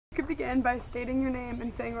begin by stating your name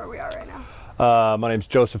and saying where we are right now? My name's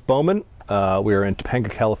Joseph Bohman. We are in Topanga,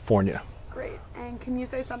 California. Great. And can you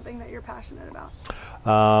say something that you're passionate about?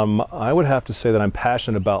 I would have to say that I'm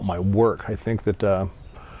passionate about my work. I think that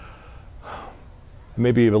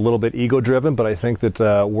maybe a little bit ego-driven, but I think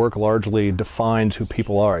that work largely defines who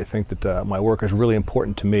people are. I think that my work is really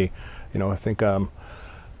important to me. You know, I think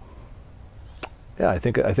yeah, I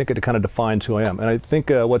think it kind of defines who I am. And I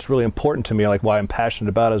think what's really important to me, like why I'm passionate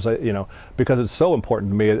about it, is, you know, because it's so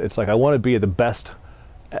important to me. It's like I want to be the best,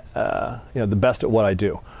 you know, the best at what I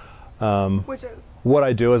do. Which is? What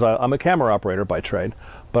I do is I'm a camera operator by trade,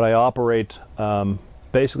 but I operate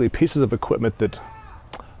basically pieces of equipment that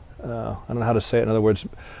I don't know how to say it. In other words,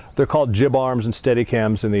 they're called jib arms and steady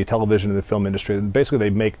cams in the television and the film industry. Basically,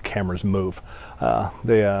 they make cameras move.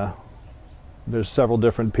 There's several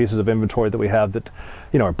different pieces of inventory that we have that,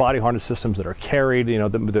 you know, are body harness systems that are carried, you know,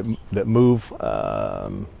 that move.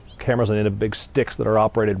 Cameras on big sticks that are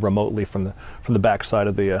operated remotely from the back side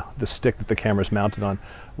of the stick that the camera is mounted on,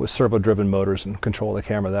 with servo-driven motors and control the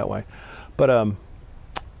camera that way. But you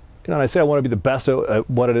know, and I say I want to be the best at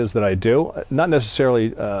what it is that I do. Not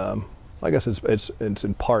necessarily. I guess it's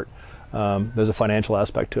in part. There's a financial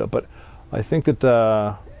aspect to it, but I think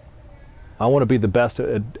that I want to be the best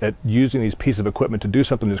at using these pieces of equipment to do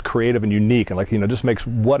something that's creative and unique, and, like, you know, just makes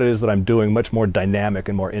what it is that I'm doing much more dynamic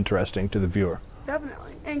and more interesting to the viewer.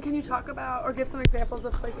 Definitely. And can you talk about or give some examples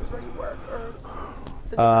of places where you work? Or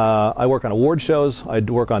I work on award shows. I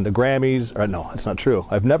work on the Grammys. Or no, it's not true.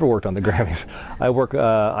 I've never worked on the Grammys.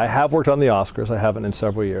 I have worked on the Oscars. I haven't in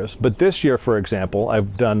several years. But this year, for example,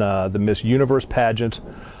 I've done the Miss Universe pageant.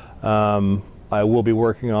 I will be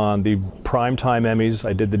working on the Primetime Emmys.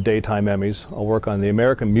 I did the Daytime Emmys. I'll work on the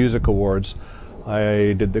American Music Awards.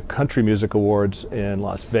 I did the Country Music Awards in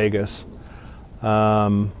Las Vegas.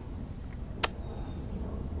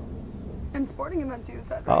 And sporting events, you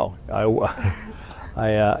said, right? Oh,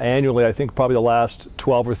 I annually, I think probably the last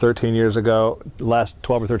 12 or 13 years in a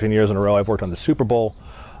row, I've worked on the Super Bowl.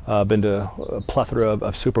 Been to a plethora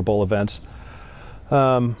of Super Bowl events.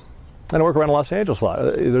 And I work around Los Angeles a lot.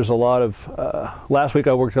 There's a lot of, last week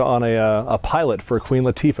I worked on a pilot for Queen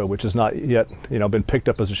Latifah, which has not yet, you know, been picked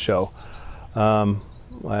up as a show.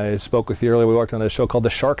 I spoke with you earlier, we worked on a show called The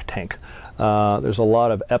Shark Tank. There's a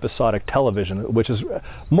lot of episodic television, which is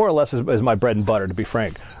more or less is my bread and butter, to be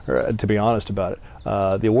frank, or to be honest about it.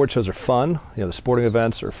 The award shows are fun, you know, the sporting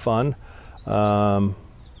events are fun,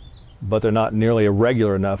 but they're not nearly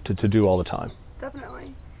irregular enough to do all the time.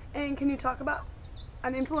 Definitely. And can you talk about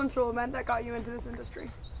an influential event that got you into this industry?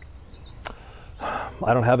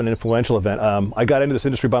 I don't have an influential event. I got into this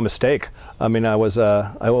industry by mistake. I mean, I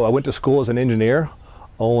went to school as an engineer,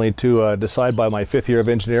 only to decide by my 5th year of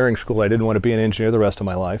engineering school I didn't want to be an engineer the rest of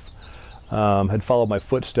my life. Had followed my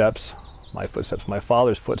father's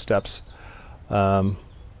footsteps. You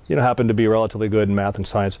know, happened to be relatively good in math and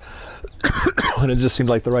science, and it just seemed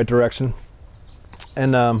like the right direction.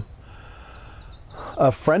 And a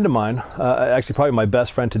friend of mine, actually probably my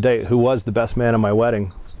best friend to date, who was the best man at my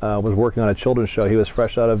wedding, was working on a children's show. He was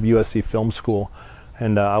fresh out of USC Film School,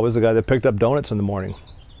 and I was the guy that picked up donuts in the morning.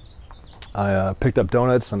 I picked up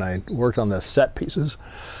donuts and I worked on the set pieces.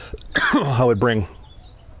 I would bring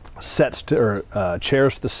sets or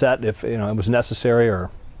chairs to the set if, you know, it was necessary, or,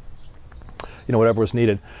 you know, whatever was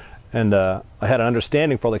needed. And I had an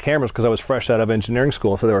understanding for all the cameras because I was fresh out of engineering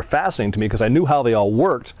school, so they were fascinating to me because I knew how they all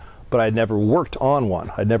worked, but I'd never worked on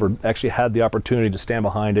one. I'd never actually had the opportunity to stand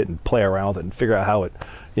behind it and play around with it and figure out how it,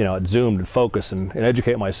 you know, it zoomed and focused, and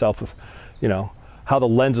educate myself with, you know, how the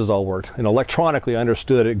lenses all worked. You know, electronically I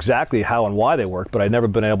understood exactly how and why they worked, but I'd never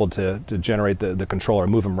been able to generate the controller,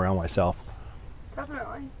 move them around myself.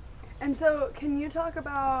 Definitely. And so can you talk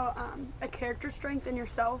about a character strength in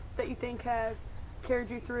yourself that you think has carried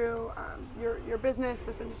you through your business,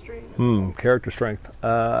 this industry? Character strength.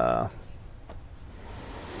 I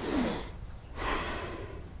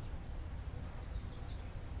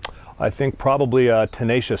think probably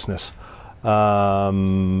tenaciousness.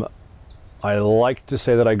 I like to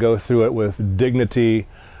say that I go through it with dignity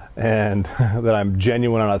and that I'm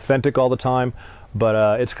genuine and authentic all the time,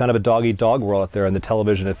 but it's kind of a dog-eat-dog world out there in the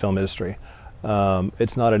television and film industry.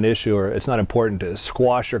 It's not an issue, or it's not important to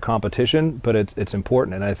squash your competition, but it's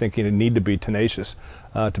important, and I think you need to be tenacious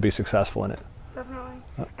to be successful in it. Definitely.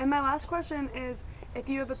 And my last question is, if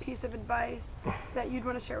you have a piece of advice that you'd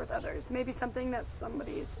want to share with others, maybe something that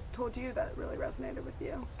somebody's told you that really resonated with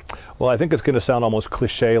you. Well, I think it's going to sound almost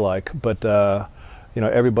cliche-like, but you know,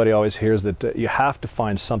 everybody always hears that you have to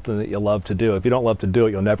find something that you love to do. If you don't love to do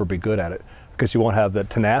it, you'll never be good at it, because you won't have the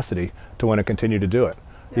tenacity to want to continue to do it.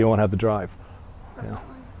 Yeah. You won't have the drive. Definitely.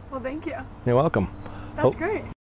 Well, thank you. You're welcome. That's Hope- great.